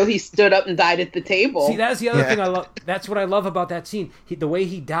 So no, he stood up and died at the table. See, that's the other thing I love. That's what I love about that scene. The way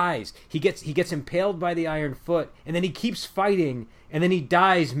he dies, he gets impaled by the iron foot, and then he keeps fighting, and then he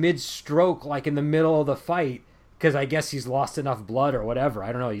dies mid-stroke, like in the middle of the fight, because I guess he's lost enough blood or whatever.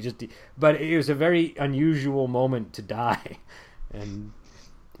 I don't know. But it was a very unusual moment to die, and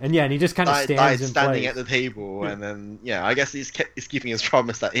he just kind of standing at the table, and then I guess he's keeping his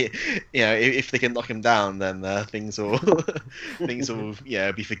promise that if they can knock him down, then things will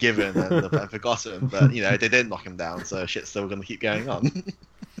be forgiven and forgotten. But they didn't knock him down, so shit's still going to keep going on.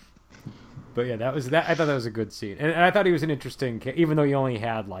 But that was that. I thought that was a good scene, and I thought he was an interesting, even though he only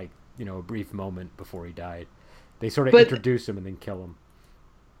had a brief moment before he died. They sort of introduce him and then kill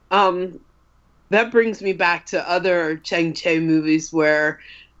him. That brings me back to other Chang-Chi movies where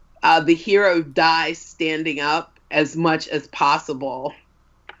the hero dies standing up as much as possible.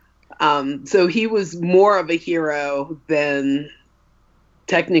 So he was more of a hero than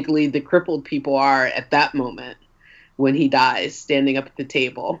technically the crippled people are at that moment when he dies standing up at the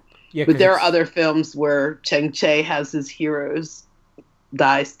table. Yeah, but there are other films where Chang-Chi has his heroes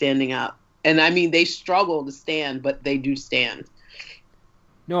die standing up. And I mean, they struggle to stand, but they do stand.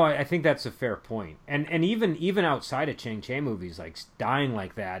 No, I think that's a fair point. And even outside of Chang-Chi movies, like dying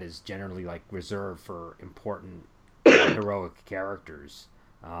like that is generally reserved for important heroic characters.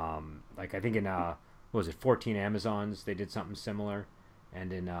 I think in what was it, 14 Amazons, they did something similar,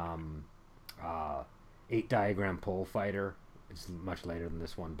 and in 8 Diagram Pole Fighter, it's much later than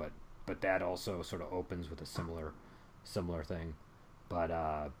this one, but that also sort of opens with a similar thing.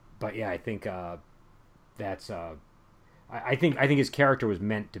 But yeah, I think that's. I think his character was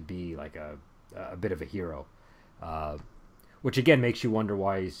meant to be like a bit of a hero, which again makes you wonder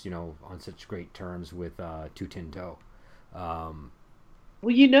why he's on such great terms with Tu Tin To. Well,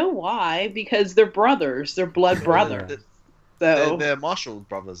 you know why? Because they're brothers. They're blood brothers. So they're Marshall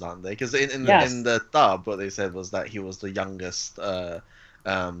brothers, aren't they? Because in the dub, what they said was that he was the youngest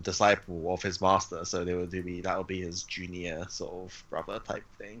disciple of his master, so that would be his junior sort of brother type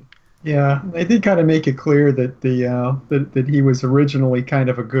thing. Yeah, they did kind of make it clear that that he was originally kind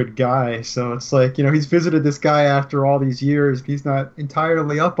of a good guy. So it's like, he's visited this guy after all these years. He's not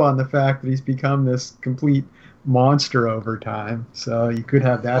entirely up on the fact that he's become this complete monster over time. So you could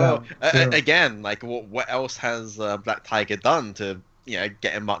have that out. Again, what else has Black Tiger done to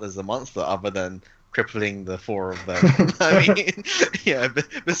get him up as a monster other than crippling the 4 of them? I mean,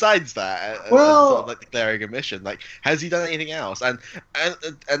 besides that, sort of declaring a mission, has he done anything else? And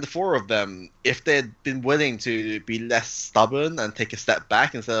the 4 of them, if they'd been willing to be less stubborn and take a step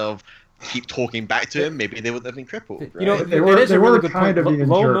back instead of keep talking back to him, maybe they would have been crippled. Right? They were really good kind point.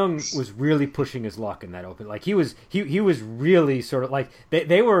 Lo Meng was really pushing his luck in that open. He was really sort of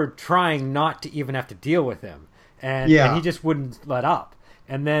they were trying not to even have to deal with him, and he just wouldn't let up.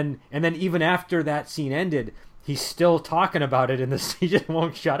 And then even after that scene ended, he's still talking about it, and he just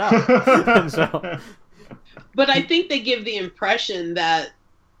won't shut up. But I think they give the impression that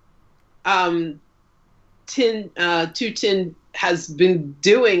Tu Tin has been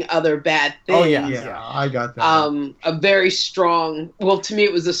doing other bad things. Oh yeah, I got that. A very strong. Well, to me,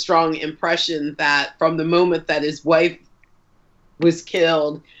 it was a strong impression that from the moment that his wife was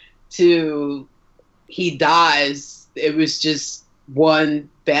killed to he dies, it was just one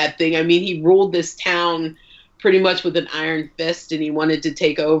bad thing. I mean, he ruled this town pretty much with an iron fist, and he wanted to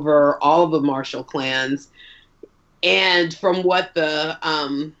take over all the Marshall clans. And from what the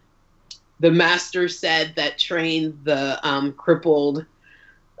master said that trained the crippled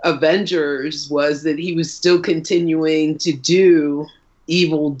Avengers was that he was still continuing to do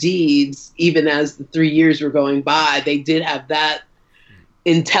evil deeds even as the 3 years were going by. They did have that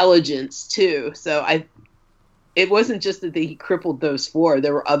intelligence too. So it wasn't just that he crippled those 4.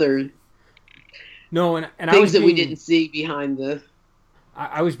 There were other things that we didn't see behind the...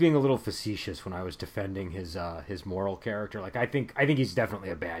 I was being a little facetious when I was defending his moral character. I think he's definitely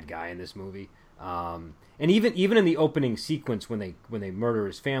a bad guy in this movie. And even in the opening sequence when they murder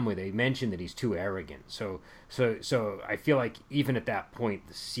his family, they mention that he's too arrogant. So I feel like even at that point,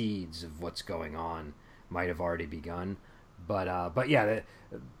 the seeds of what's going on might have already begun. But yeah,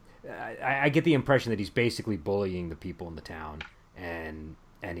 I get the impression that he's basically bullying the people in the town, and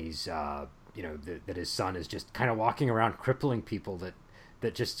he's that his son is just kind of walking around crippling people that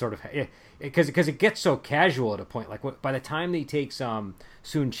that just sort of because it gets so casual at a point. Like by the time he takes Sun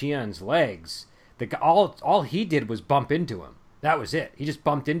Qian's legs, all he did was bump into him. That was it. He just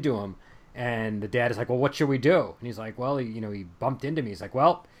bumped into him, and the dad is like, "Well, what should we do?" And he's like, "Well, he bumped into me." He's like,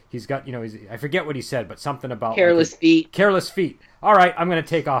 "Well, he's got I forget what he said, but something about careless feet. Careless feet. All right, I'm going to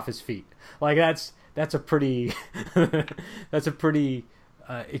take off his feet." Like that's a pretty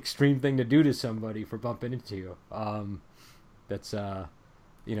extreme thing to do to somebody for bumping into you. That's I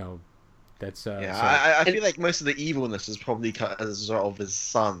feel like most of the evilness is probably as a result of his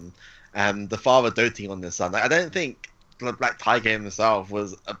son and the father doting on his son. Like, I don't think the Black Tiger himself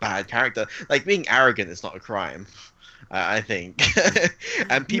was a bad character. Like, being arrogant is not a crime, I think.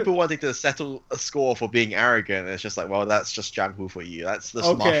 And people wanting to settle a score for being arrogant, it's just like, well, that's just Jianghu for you. That's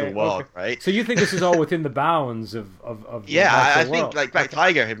the martial world, right? So you think this is all within the bounds of yeah, I think world. like Black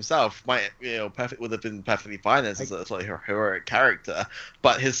Tiger himself might would have been perfectly fine as a sort of heroic character,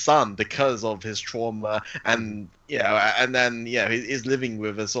 but his son, because of his trauma and and then he's living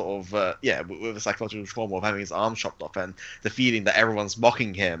with a sort of with a psychological trauma of having his arm chopped off and the feeling that everyone's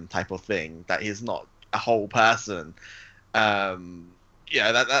mocking him type of thing, that he's not a whole person.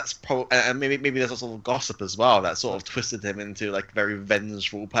 That's probably, and maybe there's also gossip as well that sort of twisted him into like a very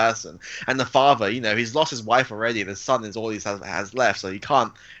vengeful person. And the father, he's lost his wife already, and his son is all he has left, so you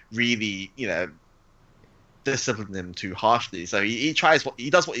can't really discipline him too harshly. So he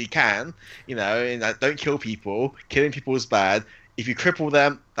does what he can, and don't kill people. Killing people is bad. If you cripple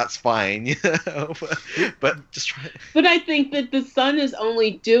them, that's fine, but just try. But I think that the son is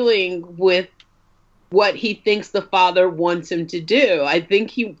only doing with what he thinks the father wants him to do. I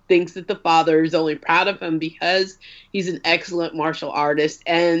think he thinks that the father is only proud of him because he's an excellent martial artist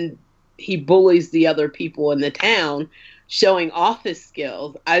and he bullies the other people in the town, showing off his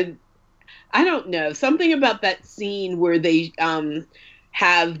skills. I don't know. Something about that scene where they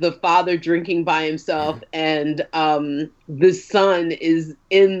have the father drinking by himself and the son is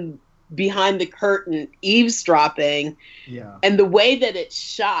behind the curtain eavesdropping. Yeah. And the way that it's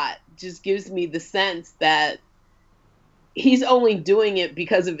shot just gives me the sense that he's only doing it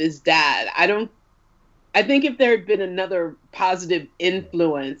because of his dad. I think if there had been another positive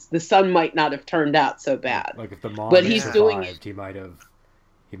influence, the son might not have turned out so bad. Like if the mom but he's doing it. He might have.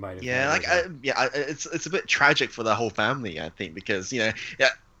 Yeah, it's a bit tragic for the whole family, I think, because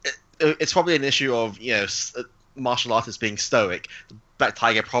it's probably an issue of martial artists being stoic. Black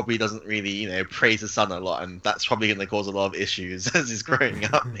Tiger probably doesn't really, praise his son a lot, and that's probably going to cause a lot of issues as he's growing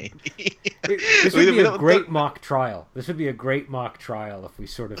up, maybe. This would be a great mock trial. This would be a great mock trial if we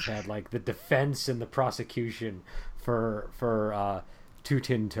sort of had, like, the defense and the prosecution for Tu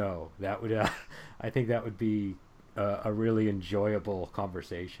Tin To. That would, I think that would be a really enjoyable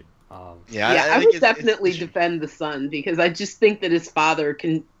conveation. I would definitely defend the son, because I just think that his father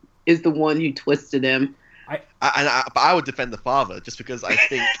is the one who twisted him. But I would defend the father, just because I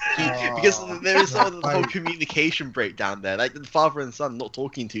think because there is sort of the whole communication breakdown there. Like the father and son not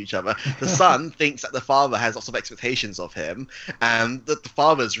talking to each other. The son thinks that the father has lots of expectations of him, and that the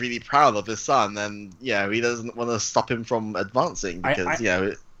father is really proud of his son, and he doesn't want to stop him from advancing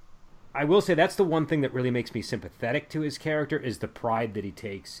because I will say that's the one thing that really makes me sympathetic to his character is the pride that he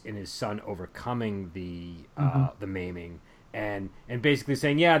takes in his son overcoming the maiming. And basically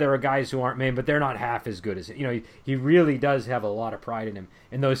saying, there are guys who aren't maimed, but they're not half as good as him. He really does have a lot of pride in him.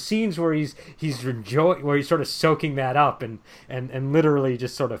 And those scenes where he's sort of soaking that up and literally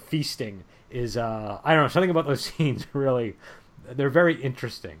just sort of feasting is I don't know, something about those scenes really, they're very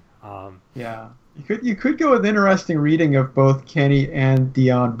interesting. You could go with interesting reading of both Kenny and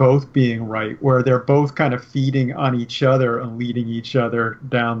Dion both being right, where they're both kind of feeding on each other and leading each other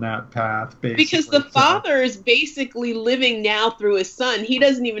down that path. Basically. Because the father is basically living now through his son. He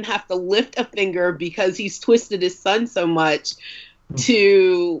doesn't even have to lift a finger because he's twisted his son so much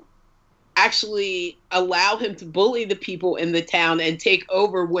to actually allow him to bully the people in the town and take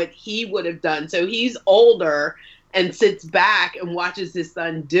over what he would have done. So he's older and sits back and watches his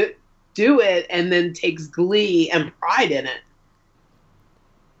son do it and then takes glee and pride in it.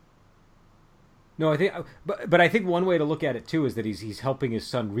 No, I think, but I think one way to look at it too is that he's helping his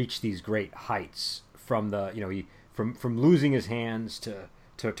son reach these great heights from from losing his hands to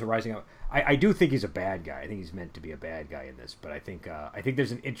rising up. I do think he's a bad guy. I think he's meant to be a bad guy in this, but I think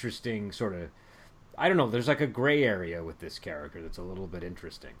there's an interesting sort of, I don't know, there's like a gray area with this character that's a little bit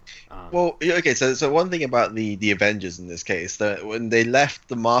interesting. So one thing about the Avengers in this case, that when they left,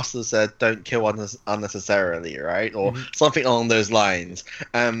 the Master said, "Don't kill unnecessarily," right? Or something along those lines.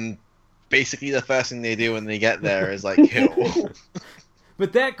 Basically, the first thing they do when they get there is like kill.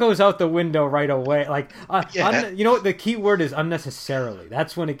 but that goes out the window right away. Like, Yeah. you know what? The key word is unnecessarily.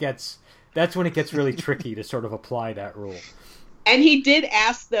 That's when it gets really tricky to sort of apply that rule. And he did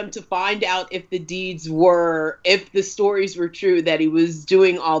ask them to find out if the stories were true, that he was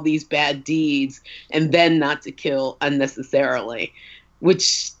doing all these bad deeds, and then not to kill unnecessarily,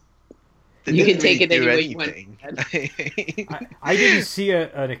 which you can take it any way you want. I didn't see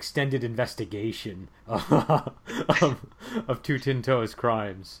an extended investigation of Tu Tin To's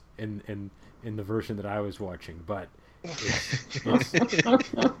crimes in the version that I was watching, but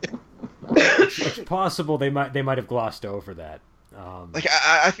it's possible they might have glossed over that. Like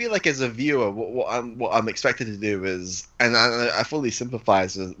I feel like as a viewer, what I'm expected to do is, and I fully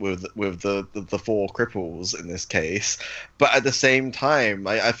sympathise with the four cripples in this case, but at the same time,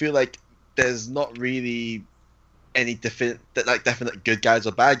 I feel like there's not really any definite good guys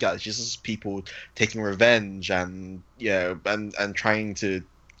or bad guys. Just people taking revenge and and trying to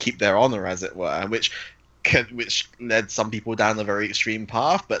keep their honor, as it were, which led some people down a very extreme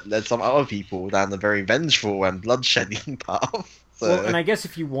path, but led some other people down a very vengeful and bloodshedding path. So. Well, and I guess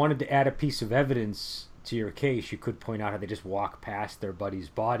if you wanted to add a piece of evidence to your case, you could point out how they just walk past their buddy's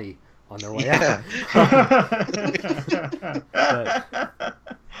body on their way out.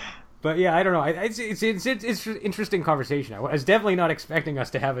 But yeah, I don't know. It's interesting conversation. I was definitely not expecting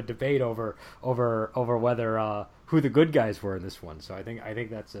us to have a debate over whether who the good guys were in this one. So I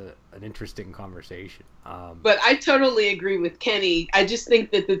think that's an interesting conversation. But I totally agree with Kenny. I just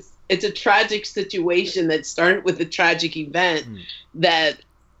think that it's a tragic situation that started with a tragic event that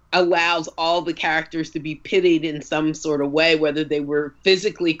allows all the characters to be pitied in some sort of way, whether they were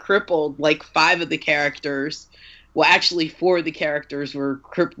physically crippled, like 5 of the characters. Well, actually, 4 of the characters were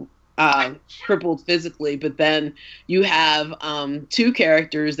crippled physically, but then you have 2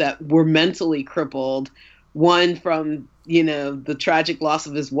 characters that were mentally crippled. One from the tragic loss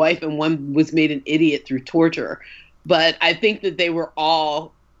of his wife, and one was made an idiot through torture. But I think that they were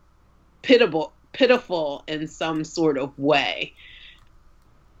all pitiful in some sort of way.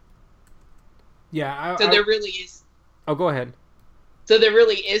 Yeah. There really is. Oh, go ahead. So there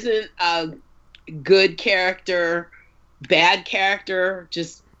really isn't a good character, bad character,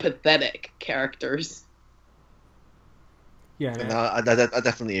 just pathetic characters. Yeah, and I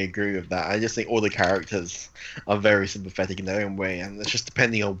definitely agree with that. I just think all the characters are very sympathetic in their own way, and it's just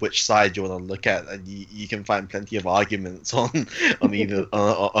depending on which side you want to look at, and you can find plenty of arguments on either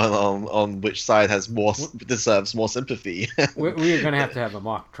on which side deserves more sympathy. We are going to have a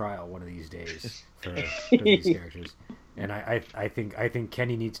mock trial one of these days for these characters, and I think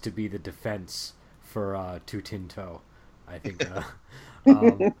Kenny needs to be the defense for Tu Tin To. I think,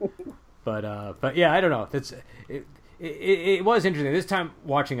 but yeah, I don't know. It was interesting. This time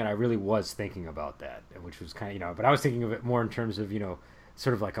watching it, I really was thinking about that, which was kind of, but I was thinking of it more in terms of,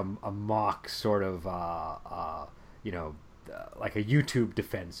 sort of like a mock sort of, like a YouTube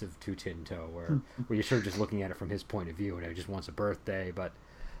defense of Tu Tin To, where you're sort of just looking at it from his point of view, and he just wants a birthday. But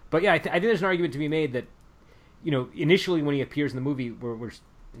yeah, I think there's an argument to be made that, initially when he appears in the movie, we're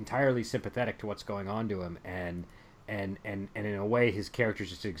entirely sympathetic to what's going on to him, and in a way, his character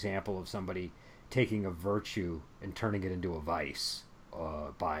is just an example of somebody taking a virtue and turning it into a vice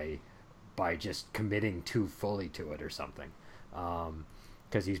by just committing too fully to it or something,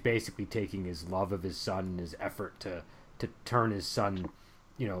 because he's basically taking his love of his son and his effort to turn his son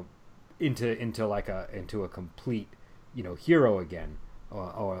into a complete hero again,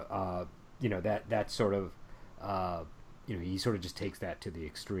 or that sort of he sort of just takes that to the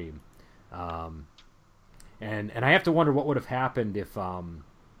extreme, and I have to wonder what would have happened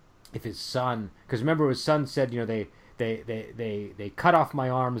if his son, because remember his son said, they cut off my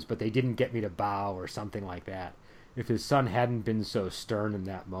arms, but they didn't get me to bow, or something like that. If his son hadn't been so stern in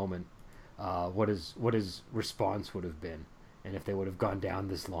that moment, what his response would have been, and if they would have gone down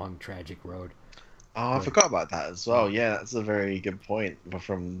this long tragic road. Oh, I forgot about that as well. Yeah, that's a very good point.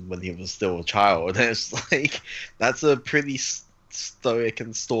 From when he was still a child, it's like that's a pretty stoic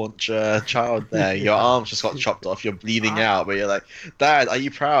and staunch child there. Your arms just got chopped off, you're bleeding out, but you're like, Dad, are you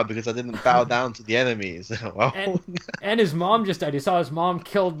proud because I didn't bow down to the enemies? Well, and his mom just died. He saw his mom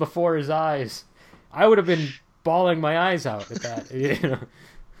killed before his eyes. I would have been bawling my eyes out at that.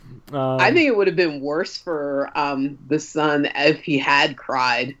 I think it would have been worse for the son if he had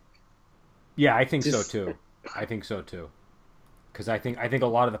cried. Yeah, I think so too. Because I think a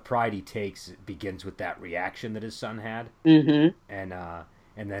lot of the pride he takes begins with that reaction that his son had, and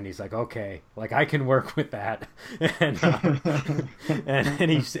then he's like, okay, like I can work with that, and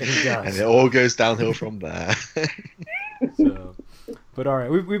he does, and it all goes downhill from there. So, but all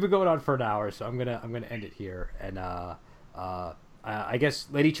right, we've been going on for an hour, so I'm gonna end it here, and I guess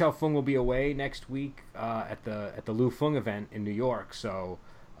Lady Chow Fung will be away next week at the Lu Fung event in New York. So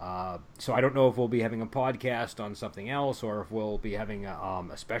I don't know if we'll be having a podcast on something else or if we'll be having a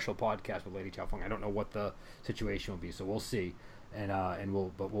special podcast with Lady Chow Fung. I don't know what the situation will be, so we'll see. And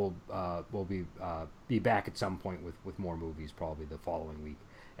we'll be back at some point with more movies, probably the following week.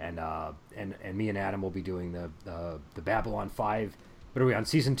 And me and Adam will be doing the Babylon 5. What are we on,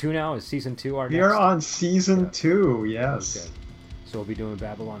 season 2 now? Is season 2 our next? We're on season 2, yes. Okay. So we'll be doing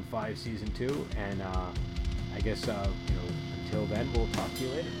Babylon 5 season 2, and I guess until then, we'll talk to you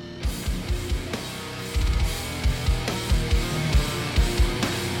later.